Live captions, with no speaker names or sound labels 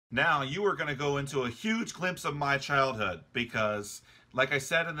Now you are going to go into a huge glimpse of my childhood because, like I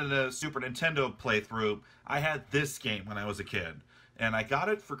said in the Super Nintendo playthrough, I had this game when I was a kid. And I got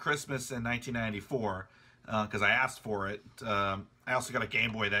it for Christmas in 1994 because I asked for it. I also got a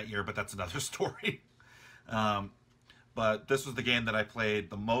Game Boy that year, but that's another story. But this was the game that I played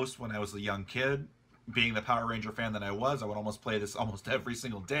the most when I was a young kid. Being the Power Ranger fan that I was, I would almost play this almost every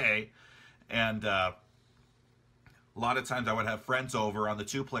single day. And a lot of times I would have friends over on the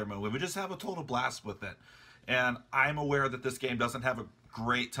two-player mode. We would just have a total blast with it. And I'm aware that this game doesn't have a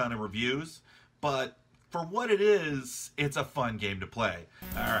great ton of reviews, but for what it is, it's a fun game to play.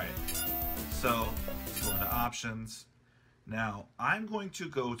 Alright, so let's go into options. Now, I'm going to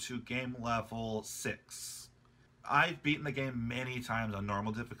go to game level 6. I've beaten the game many times on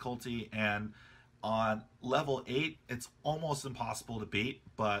normal difficulty, and on level 8, it's almost impossible to beat,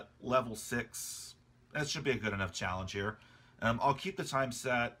 but level 6, that should be a good enough challenge here. I'll keep the time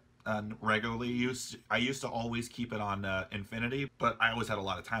set regularly. I used to always keep it on infinity, but I always had a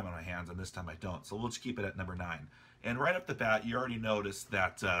lot of time on my hands, and this time I don't. So we'll just keep it at number 9. And right off the bat, you already noticed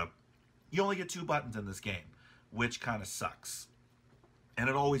that you only get 2 buttons in this game, which kind of sucks. And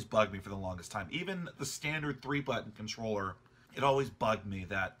it always bugged me for the longest time. Even the standard 3-button controller, it always bugged me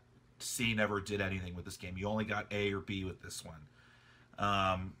that C never did anything with this game. You only got A or B with this one.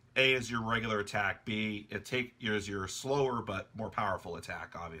 A is your regular attack. B is your slower but more powerful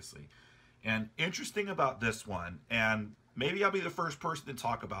attack, obviously. And interesting about this one, and maybe I'll be the first person to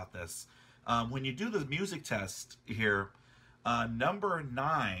talk about this, when you do the music test here, number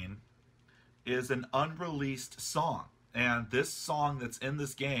 9 is an unreleased song. And this song that's in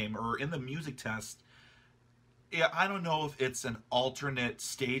this game, or in the music test, yeah, I don't know if it's an alternate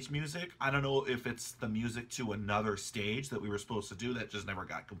stage music. I don't know if it's the music to another stage that we were supposed to do that just never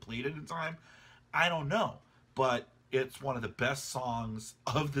got completed in time. I don't know. But it's one of the best songs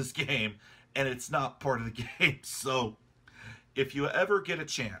of this game, and it's not part of the game. So if you ever get a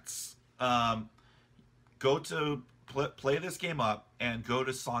chance, go to play this game up and go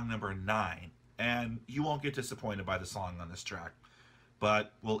to song number 9. And you won't get disappointed by the song on this track.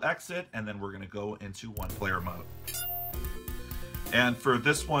 But we'll exit, and then we're going to go into one-player mode. And for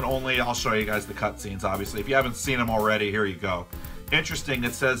this one only, I'll show you guys the cutscenes, obviously. If you haven't seen them already, here you go. Interesting,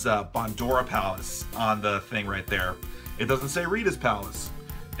 it says Bondora Palace on the thing right there. It doesn't say Rita's Palace.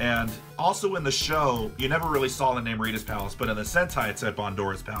 And also in the show, you never really saw the name Rita's Palace, but in the Sentai it said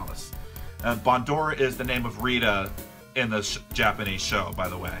Bondora's Palace. And Bondora is the name of Rita in the Japanese show, by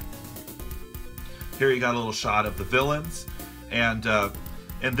the way. Here you got a little shot of the villains. And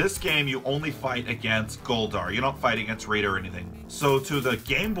in this game, you only fight against Goldar. You don't fight against Rita or anything. So to the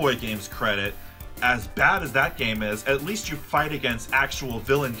Game Boy game's credit, as bad as that game is, at least you fight against actual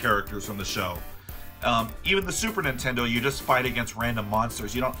villain characters from the show. Even the Super Nintendo, you just fight against random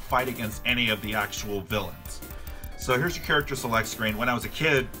monsters. You don't fight against any of the actual villains. So here's your character select screen. When I was a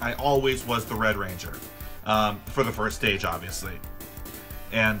kid, I always was the Red Ranger. For the first stage, obviously.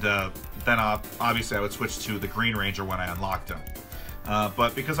 And then obviously I would switch to the Green Ranger when I unlocked him.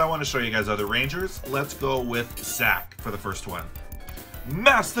 But because I want to show you guys other Rangers, let's go with Zack for the first one.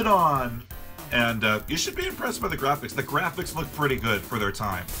 Mastodon! And you should be impressed by the graphics. The graphics look pretty good for their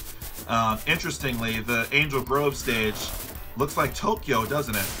time. Interestingly, the Angel Grove stage looks like Tokyo,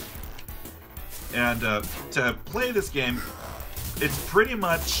 doesn't it? And to play this game, it's pretty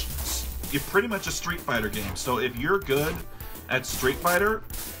much a Street Fighter game. So if you're good at Street Fighter,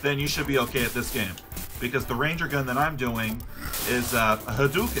 then you should be okay at this game. Because the Ranger gun that I'm doing is a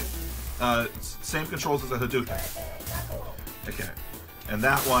Hadouken. Same controls as a Hadouken. Okay. And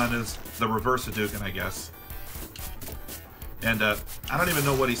that one is the reverse Hadouken, I guess. And I don't even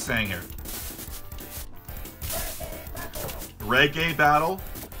know what he's saying here. Reggae battle?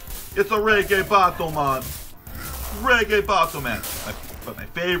 It's a reggae battle, man. Reggae battle, man. But my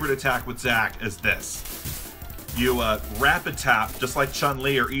favorite attack with Zack is this. You rapid tap, just like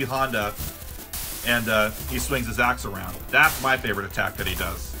Chun-Li or E Honda, and he swings his axe around. That's my favorite attack that he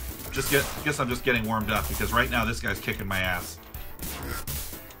does. Guess I'm just getting warmed up because right now this guy's kicking my ass.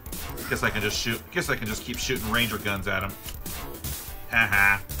 Guess I can just shoot. Guess I can just keep shooting Ranger guns at him.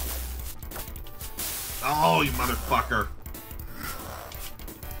 Haha. Oh, you motherfucker.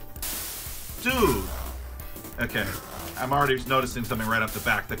 Dude. Okay. I'm already noticing something right off the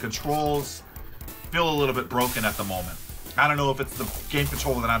back. The controls feel a little bit broken at the moment. I don't know if it's the game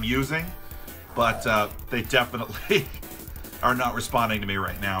controller that I'm using, but they definitely are not responding to me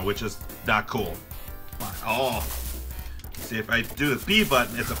right now, which is not cool. Oh. See, if I do the B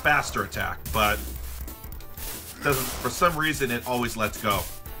button, it's a faster attack, but doesn't, for some reason, it always lets go.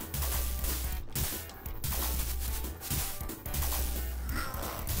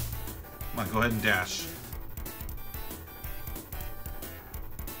 Come on, go ahead and dash.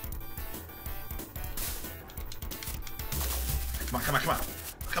 Come on, come on, come on.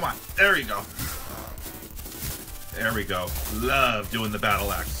 Come on. There you go. There we go. Love doing the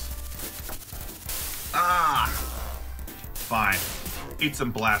battle axe. Ah! Fine. Eat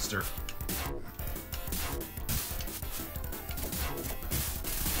some blaster.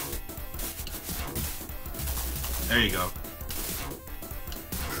 There you go.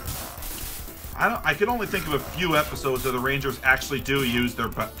 I can only think of a few episodes where the Rangers actually do use their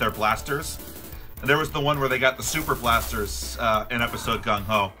blasters. And there was the one where they got the super blasters in episode Gung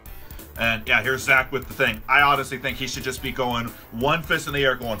Ho. And yeah, here's Zack with the thing. I honestly think he should just be going one fist in the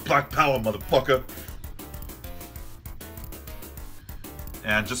air going, Black Power, motherfucker.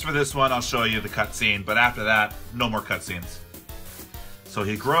 And just for this one, I'll show you the cutscene. But after that, no more cutscenes. So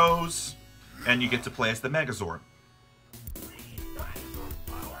he grows, and you get to play as the Megazord.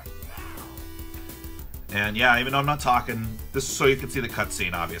 And yeah, even though I'm not talking, this is so you can see the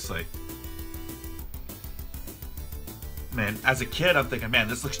cutscene, obviously. Man, as a kid, I'm thinking, man,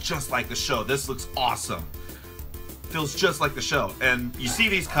 this looks just like the show. This looks awesome. Feels just like the show. And you see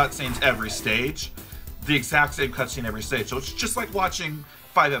these cutscenes every stage. The exact same cutscene every stage. So it's just like watching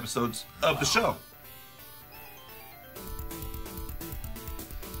 5 episodes of the show.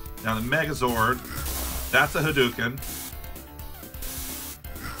 Now the Megazord, that's a Hadouken.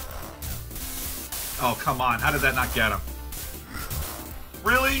 Oh, come on. How did that not get him?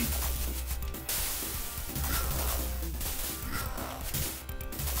 Really?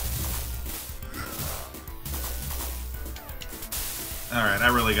 Alright, I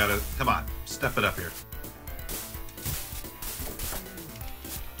really gotta... Come on. Step it up here.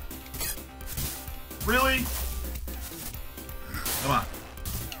 Really? Come on.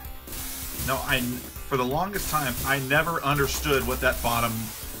 No, for the longest time, I never understood what that bottom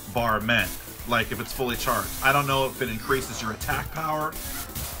bar meant. Like, if it's fully charged. I don't know if it increases your attack power.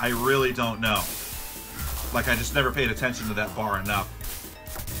 I really don't know. Like, I just never paid attention to that bar enough.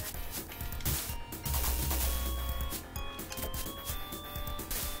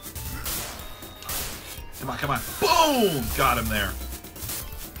 Come on, come on. Boom! Got him there.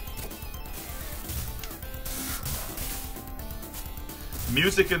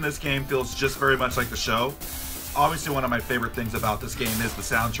 Music in this game feels just very much like the show. Obviously, one of my favorite things about this game is the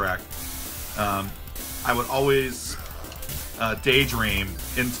soundtrack. I would always daydream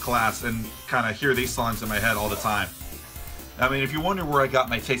in class and kind of hear these songs in my head all the time. I mean, if you wonder where I got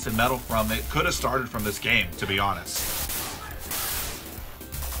my taste in metal from, it could have started from this game, to be honest.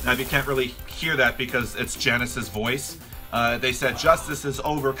 Now, if you can't really hear that because it's Genesis' voice, they said justice is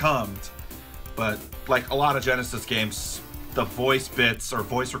overcome. But like a lot of Genesis games, the voice bits or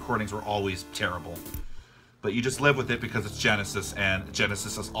voice recordings were always terrible. But you just live with it because it's Genesis, and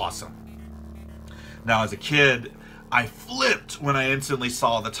Genesis is awesome. Now, as a kid, I flipped when I instantly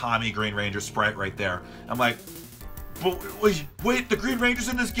saw the Tommy Green Ranger sprite right there. I'm like, wait, the Green Ranger's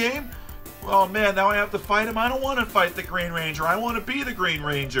in this game? Oh man, now I have to fight him? I don't want to fight the Green Ranger. I want to be the Green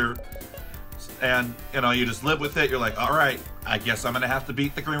Ranger. And, you know, you just live with it. You're like, all right, I guess I'm going to have to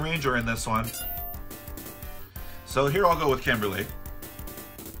beat the Green Ranger in this one. So here I'll go with Kimberly.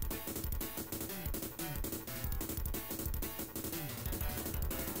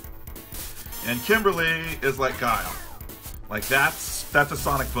 And Kimberly is like Guile. Like that's a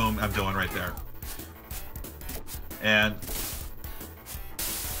sonic boom I'm doing right there. And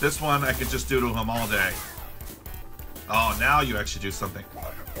this one I could just do to him all day. Oh, now you actually do something.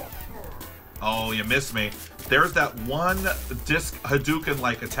 Oh, you missed me. There's that one disc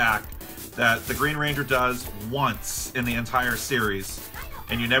Hadouken-like attack that the Green Ranger does once in the entire series,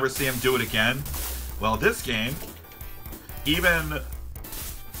 and you never see him do it again. Well, this game, even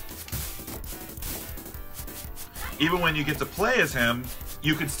when you get to play as him,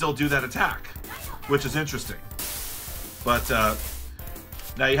 you can still do that attack, which is interesting. But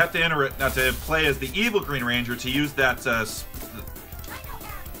now you have to enter it, now to play as the evil Green Ranger, to use that, to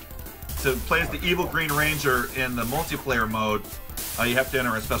play as the evil Green Ranger in the multiplayer mode, you have to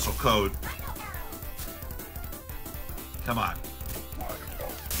enter a special code. Come on.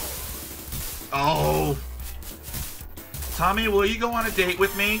 Oh! Tommy, will you go on a date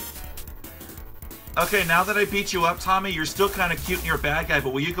with me? Okay, now that I beat you up, Tommy, you're still kind of cute and you're a bad guy,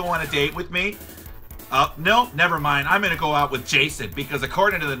 but will you go on a date with me? No, never mind. I'm going to go out with Jason, because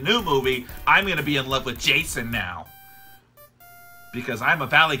according to the new movie, I'm going to be in love with Jason now. Because I'm a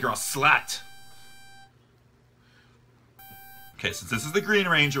Valley Girl slut. Okay, since this is the Green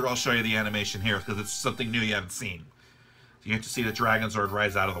Ranger, I'll show you the animation here, because it's something new you haven't seen. You get to see the Dragon Zord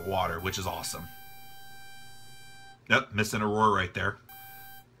rise out of the water, which is awesome. Yep, missing a roar right there.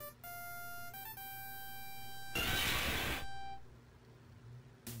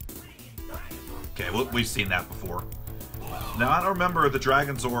 Okay, we've seen that before. Now, I don't remember the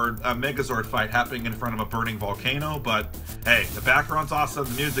Dragonzord, Megazord fight happening in front of a burning volcano, but hey, the background's awesome,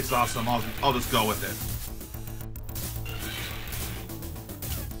 the music's awesome, I'll just go with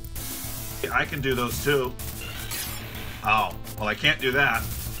it. I can do those too. Oh, well, I can't do that.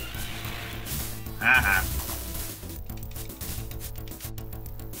 Haha.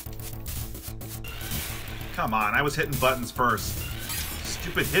 Come on, I was hitting buttons first.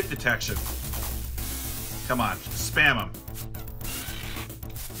 Stupid hit detection. Come on, spam them.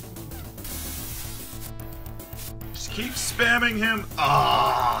 Just keep spamming him.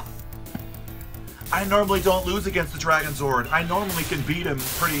 Ah! I normally don't lose against the Dragonzord. I normally can beat him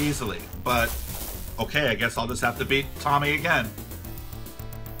pretty easily, but okay, I guess I'll just have to beat Tommy again.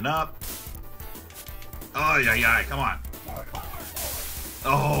 Nope. Oh, yeah, come on.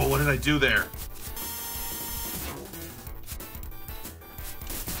 Oh, what did I do there?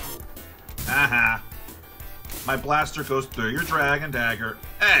 Aha. My blaster goes through your dragon dagger.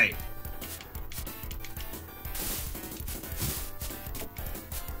 Hey!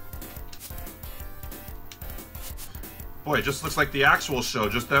 Boy, it just looks like the actual show,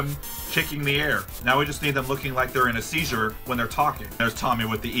 just them kicking the air. Now we just need them looking like they're in a seizure when they're talking. There's Tommy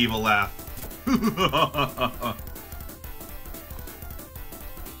with the evil laugh.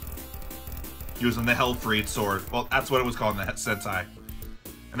 Using the Hellfried sword. Well, that's what it was called in the Sentai.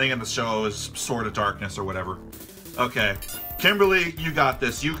 I think in the show it was Sword of Darkness or whatever. Okay. Kimberly, you got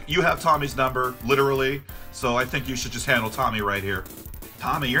this. You have Tommy's number, literally. So I think you should just handle Tommy right here.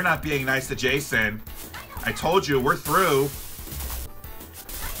 Tommy, you're not being nice to Jason. I told you, we're through.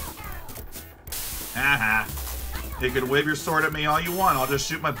 Haha. You can wave your sword at me all you want. I'll just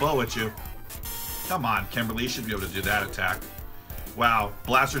shoot my bow at you. Come on, Kimberly. You should be able to do that attack. Wow.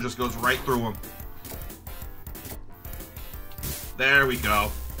 Blaster just goes right through him. There we go.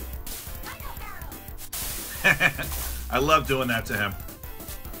 I love doing that to him.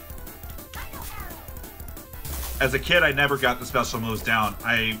 As a kid, I never got the special moves down.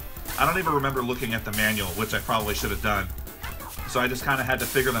 I don't even remember looking at the manual, which I probably should have done. So I just kind of had to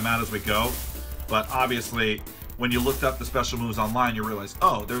figure them out as we go. But obviously, when you looked up the special moves online, you realize,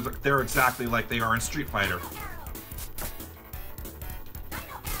 oh, they're exactly like they are in Street Fighter.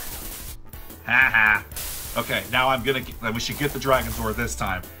 Haha. Okay, now we should get the Dragonzord this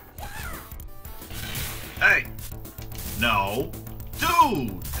time. Hey! No!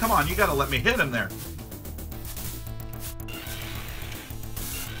 Dude! Come on, you gotta let me hit him there.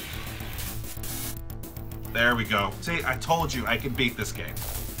 There we go. See, I told you I can beat this game.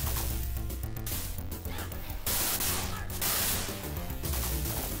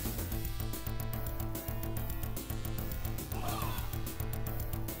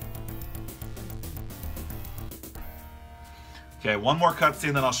 Okay, one more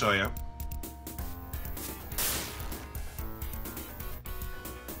cutscene, then I'll show you.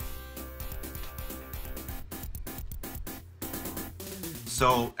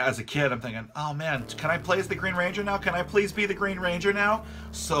 So, as a kid, I'm thinking, oh man, can I play as the Green Ranger now? Can I please be the Green Ranger now?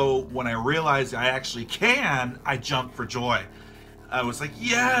 So, when I realized I actually can, I jumped for joy. I was like,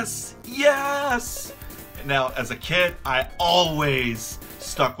 yes! Yes! Now, as a kid, I always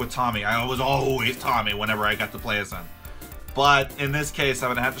stuck with Tommy. I was always Tommy whenever I got to play as him. But in this case, I'm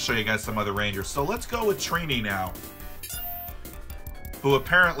going to have to show you guys some other Rangers. So let's go with Trini now, who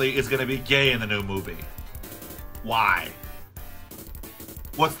apparently is going to be gay in the new movie. Why?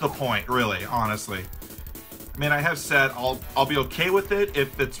 What's the point, really, honestly? I mean, I have said I'll be okay with it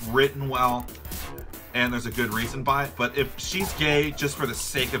if it's written well and there's a good reason by it. But if she's gay just for the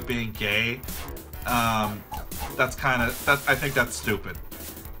sake of being gay, I think that's stupid.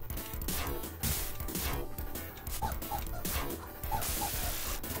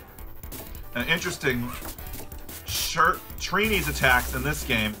 An interesting, Trini's attacks in this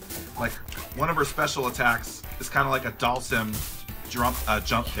game, like one of her special attacks is kind of like a Dalsim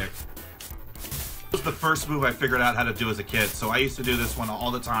jump kick. It was the first move I figured out how to do as a kid, so I used to do this one all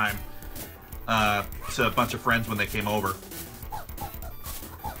the time to a bunch of friends when they came over.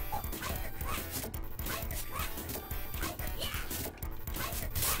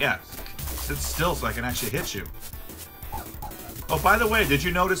 Yeah, sit still so I can actually hit you. Oh, by the way, did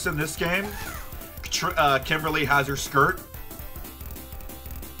you notice in this game, Kimberly has her skirt?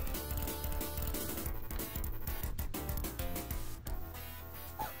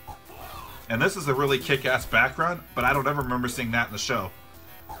 And this is a really kick-ass background, but I don't ever remember seeing that in the show.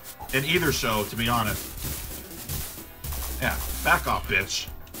 In either show, to be honest. Yeah, back off, bitch.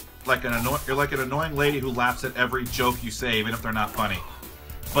 You're like an annoying lady who laughs at every joke you say, even if they're not funny.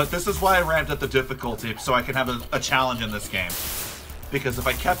 But this is why I ramped up the difficulty, so I can have a challenge in this game. because if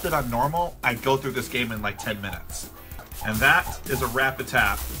I kept it on normal, I'd go through this game in like 10 minutes. And that is a rapid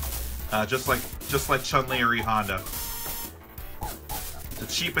tap, just like Chun-Li or E Honda. It's a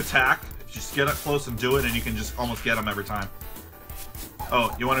cheap attack. You just get up close and do it, and you can just almost get them every time.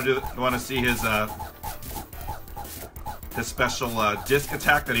 Oh, you want to see his special disc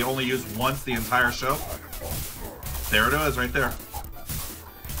attack that he only used once the entire show? There it is, right there.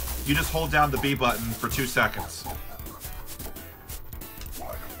 You just hold down the B button for 2 seconds.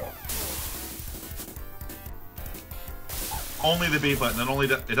 Only the B button, and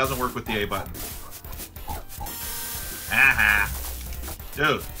it doesn't work with the A button. Aha!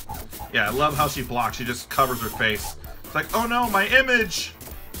 Dude. Yeah, I love how she blocks. She just covers her face. It's like, oh no, my image!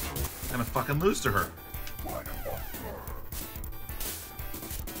 I'm gonna fucking lose to her.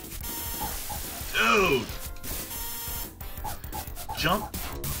 Dude! Jump.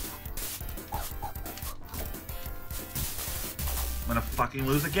 I'm gonna fucking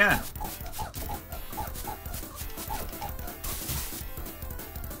lose again.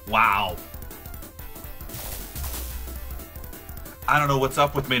 Wow. I don't know what's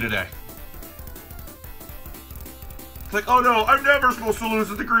up with me today. It's like, oh no, I'm never supposed to lose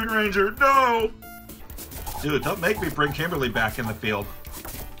to the Green Ranger. No! Dude, don't make me bring Kimberly back in the field.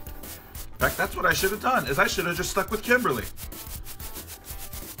 In fact, that's what I should have done, is I should have just stuck with Kimberly.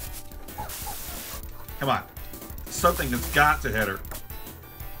 Come on. Something has got to hit her.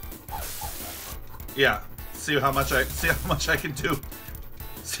 Yeah. See how much I can do.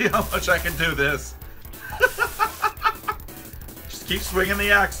 See how much I can do this. Just keep swinging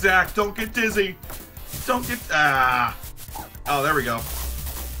the axe, Zach. Don't get dizzy. Don't get... Ah. Oh, there we go.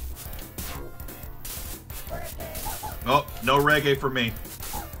 Oh, no reggae for me.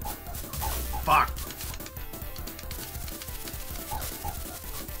 Fuck.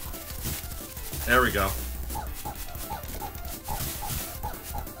 There we go.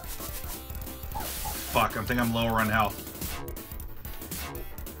 Fuck, I think I'm lower on health.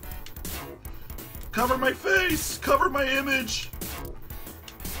 Cover my face! Cover my image!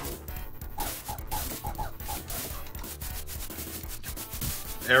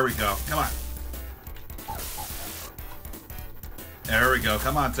 There we go. Come on. There we go.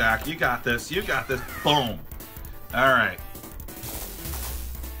 Come on, Zach. You got this. You got this. Boom. Alright.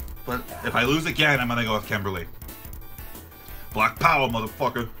 But if I lose again, I'm gonna go with Kimberly. Black power,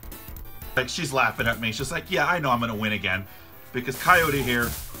 motherfucker. Like, she's laughing at me. She's like, yeah, I know I'm gonna win again. Because Coyote here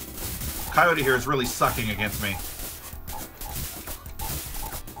is really sucking against me.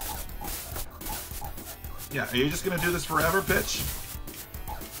 Yeah, are you just gonna do this forever, bitch?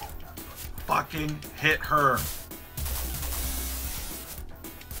 Fucking hit her.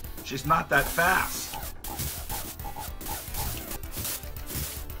 She's not that fast.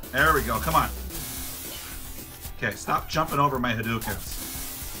 There we go, come on. Okay, stop jumping over my Hadoukens.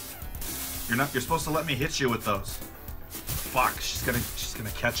 You're supposed to let me hit you with those. Fuck, she's gonna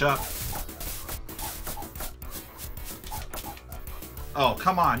catch up. Oh,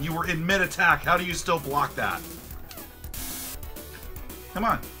 come on, you were in mid-attack. How do you still block that? Come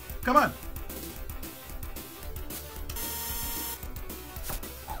on, come on.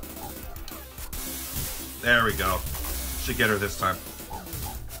 There we go. Should get her this time.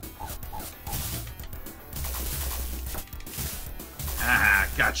 Ah,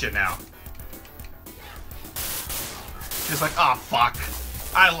 gotcha now. She's like, oh fuck.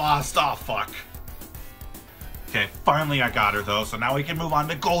 I lost, oh fuck. Okay, finally I got her though, so now we can move on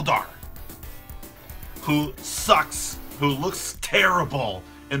to Goldar. Who sucks, who looks terrible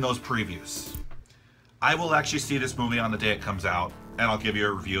in those previews. I will actually see this movie on the day it comes out, and I'll give you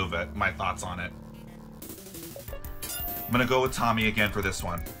a review of it, my thoughts on it. I'm gonna go with Tommy again for this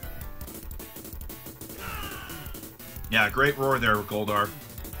one. Yeah, great roar there, Goldar.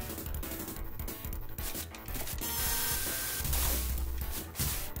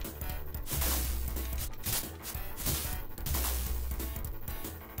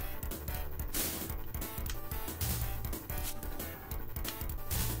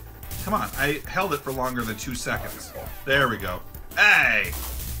 Come on, I held it for longer than 2 seconds. There we go. Hey!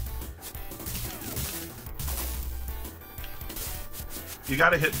 You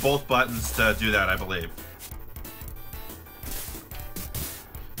gotta hit both buttons to do that, I believe.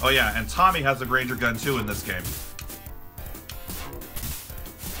 Oh yeah, and Tommy has a Ranger gun too in this game.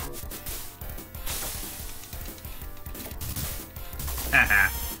 Haha.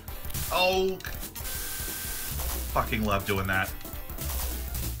 Oh! Fucking love doing that.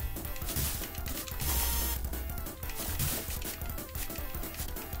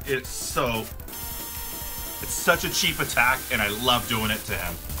 It's such a cheap attack, and I love doing it to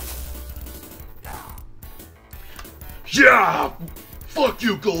him. Yeah! Fuck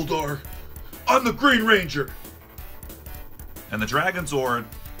you, Goldar! I'm the Green Ranger! And the Dragon Zord,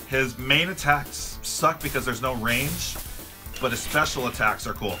 his main attacks suck because there's no range, but his special attacks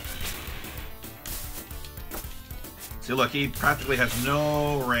are cool. See, look, he practically has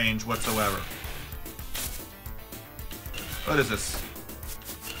no range whatsoever. What is this?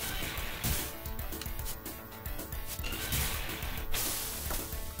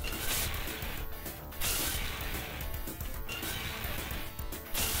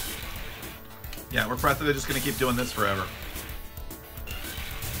 Yeah, we're practically just gonna keep doing this forever.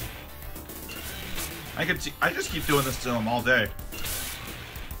 I just keep doing this to him all day.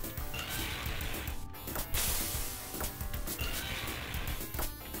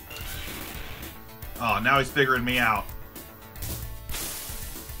 Oh, now he's figuring me out.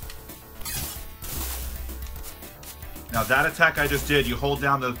 Now that attack I just did, you hold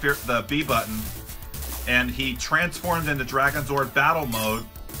down the B button, and he transforms into Dragon Zord battle mode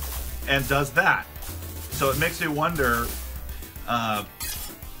and does that. So it makes me wonder,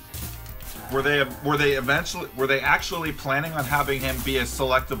 were they actually planning on having him be a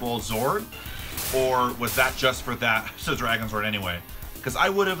selectable Zord, or was that just for that to Dragon Zord anyway? Because I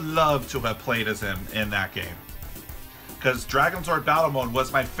would have loved to have played as him in that game. Because Dragon Zord battle mode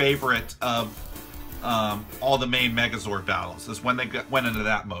was my favorite of all the main Megazord battles. Is when they went into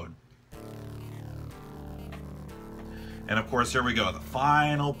that mode. And of course, here we go, the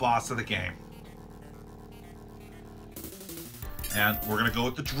final boss of the game. And we're gonna go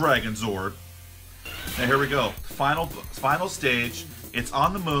with the Dragon Zord. Now here we go, final stage. It's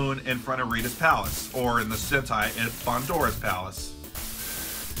on the moon in front of Rita's palace, or in the Sentai, in Bondora's palace.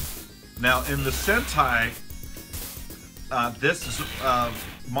 Now in the Sentai, this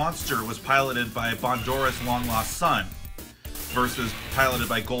monster was piloted by Bondora's long-lost son, versus piloted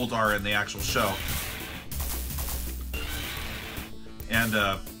by Goldar in the actual show. And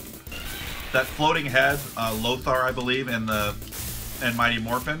that floating head, Lothar, I believe, in Mighty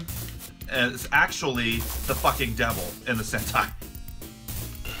Morphin, is actually the fucking devil in the Sentai.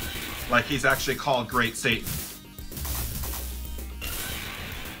 Like, he's actually called Great Satan.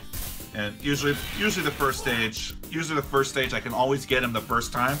 And usually the first stage, I can always get him the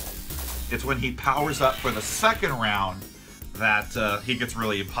first time. It's when he powers up for the second round that he gets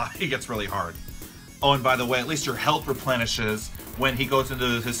really hard. Oh, and by the way, at least your health replenishes when he goes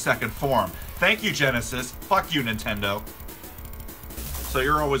into his second form. Thank you, Genesis. Fuck you, Nintendo. So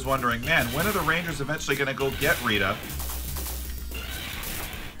you're always wondering, man, when are the Rangers eventually going to go get Rita?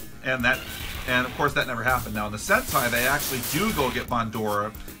 And of course that never happened. Now in the Sentai, they actually do go get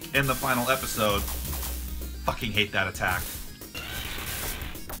Bondora in the final episode. Fucking hate that attack.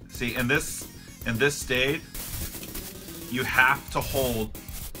 See, in this stage, you have to hold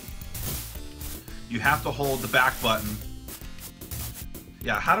the back button.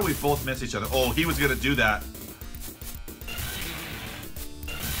 Yeah, how do we both miss each other? Oh, he was gonna do that.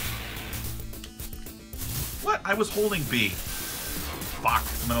 What? I was holding B. Fuck,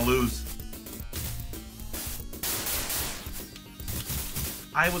 I'm gonna lose.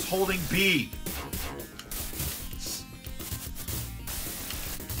 I was holding B.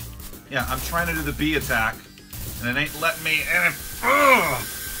 Yeah, I'm trying to do the B attack, and it ain't letting me,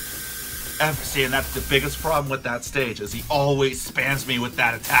 and see, and that's the biggest problem with that stage, is he always spams me with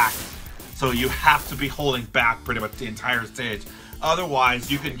that attack. So you have to be holding back pretty much the entire stage. Otherwise,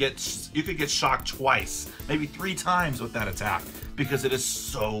 you could get shocked twice, maybe 3 times with that attack, because it is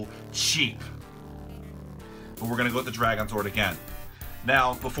so cheap. But we're gonna go with the Dragon Zord again.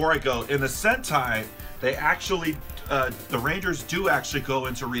 Now, before I go, in the Sentai, they actually, the Rangers do actually go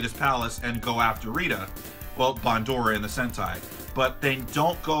into Rita's palace and go after Rita. Well, Bondora in the Sentai. But they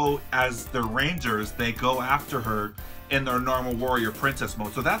don't go as the Rangers, they go after her in their normal warrior princess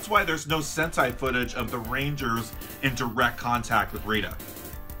mode. So that's why there's no Sentai footage of the Rangers in direct contact with Rita.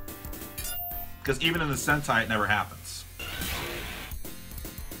 Because even in the Sentai, it never happens.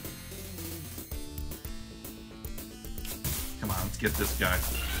 Come on, let's get this guy.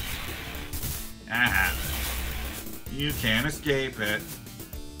 Aha. You can't escape it.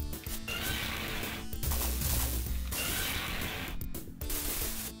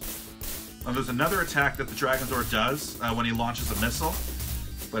 Now, there's another attack that the Dragon Zord does when he launches a missile,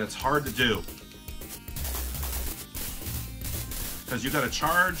 but it's hard to do. Because you gotta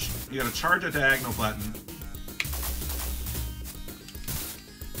charge a diagonal button.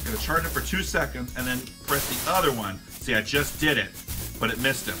 You gotta charge it for 2 seconds and then press the other one. See, I just did it, but it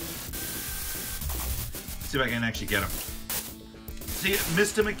missed him. Let's see if I can actually get him. See, it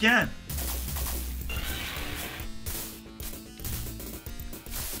missed him again.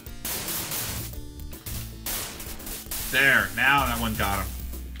 There, now that one got him.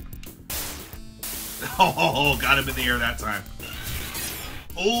 Oh, got him in the air that time.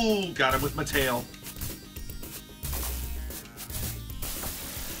 Oh, got him with my tail.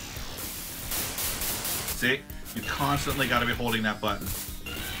 See? You constantly got to be holding that button.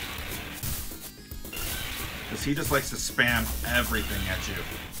 Because he just likes to spam everything at you.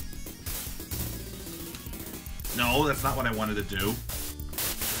 No, that's not what I wanted to do.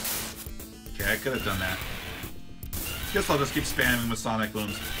 Okay, I could have done that. Guess I'll just keep spamming with Sonic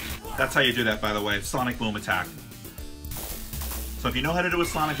Booms. That's how you do that, by the way. Sonic Boom attack. So if you know how to do a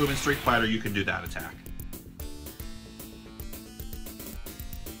Sonic Boom in Street Fighter, you can do that attack.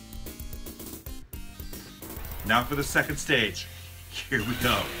 Now for the second stage. Here we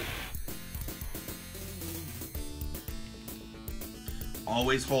go.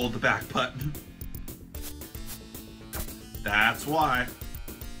 Always hold the back button. That's why.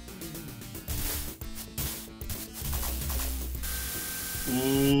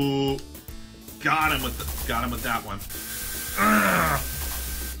 Ooh. Got him with that one. Ugh.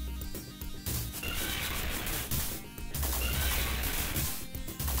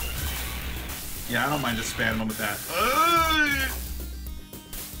 Yeah, I don't mind just spamming him with that.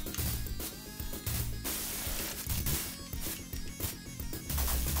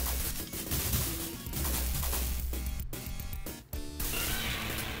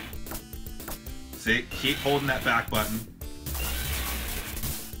 See, keep holding that back button.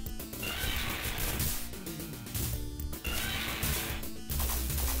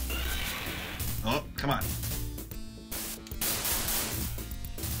 Oh, come on.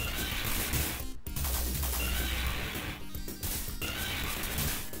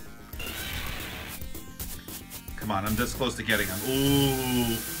 Come on, I'm this close to getting him.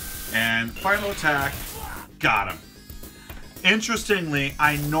 Ooh. And final attack. Got him. Interestingly,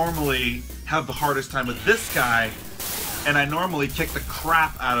 I normally have the hardest time with this guy, and I normally kick the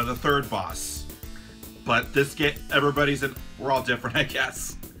crap out of the third boss. But this game, we're all different, I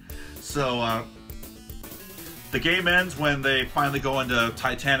guess. So, the game ends when they finally go into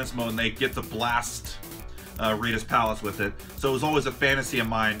Titanus mode and they get to blast Rita's palace with it. So it was always a fantasy of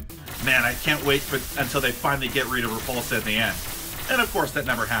mine. Man, I can't wait until they finally get Rita repulsed at the end. And of course that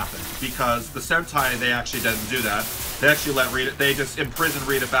never happened, because the Sentai, they actually didn't do that. They actually let Rita, they just imprisoned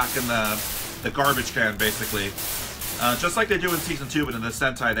Rita back in the garbage can, basically. Just like they do in Season 2, but in the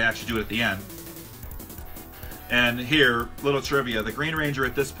Sentai, they actually do it at the end. And here, little trivia, the Green Ranger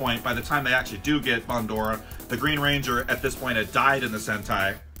at this point, by the time they actually do get Bandora, the Green Ranger at this point had died in the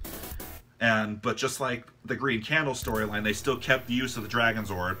Sentai. But just like the Green Candle storyline, they still kept the use of the Dragon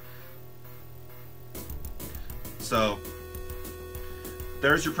Zord. So,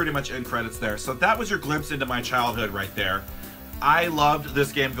 there's your pretty much end credits there. So that was your glimpse into my childhood right there. I loved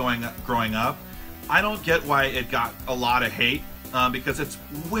this game growing up. I don't get why it got a lot of hate, because it's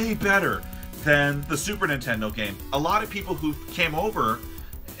way better than the Super Nintendo game. A lot of people who came over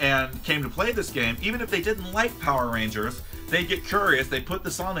and came to play this game, even if they didn't like Power Rangers, they get curious, they put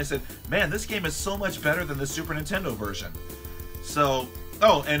this on, they said, man, this game is so much better than the Super Nintendo version. So,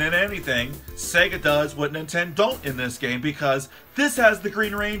 oh, and in anything, Sega does what Nintendo don't in this game, because this has the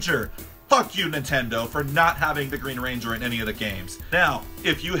Green Ranger. Fuck you, Nintendo, for not having the Green Ranger in any of the games. Now,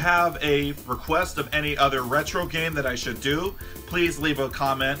 if you have a request of any other retro game that I should do, please leave a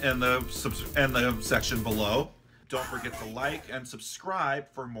comment in the section below. Don't forget to like and subscribe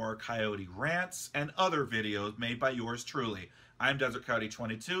for more Coyote rants and other videos made by yours truly. I'm Desert Coyote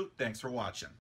 22. Thanks for watching.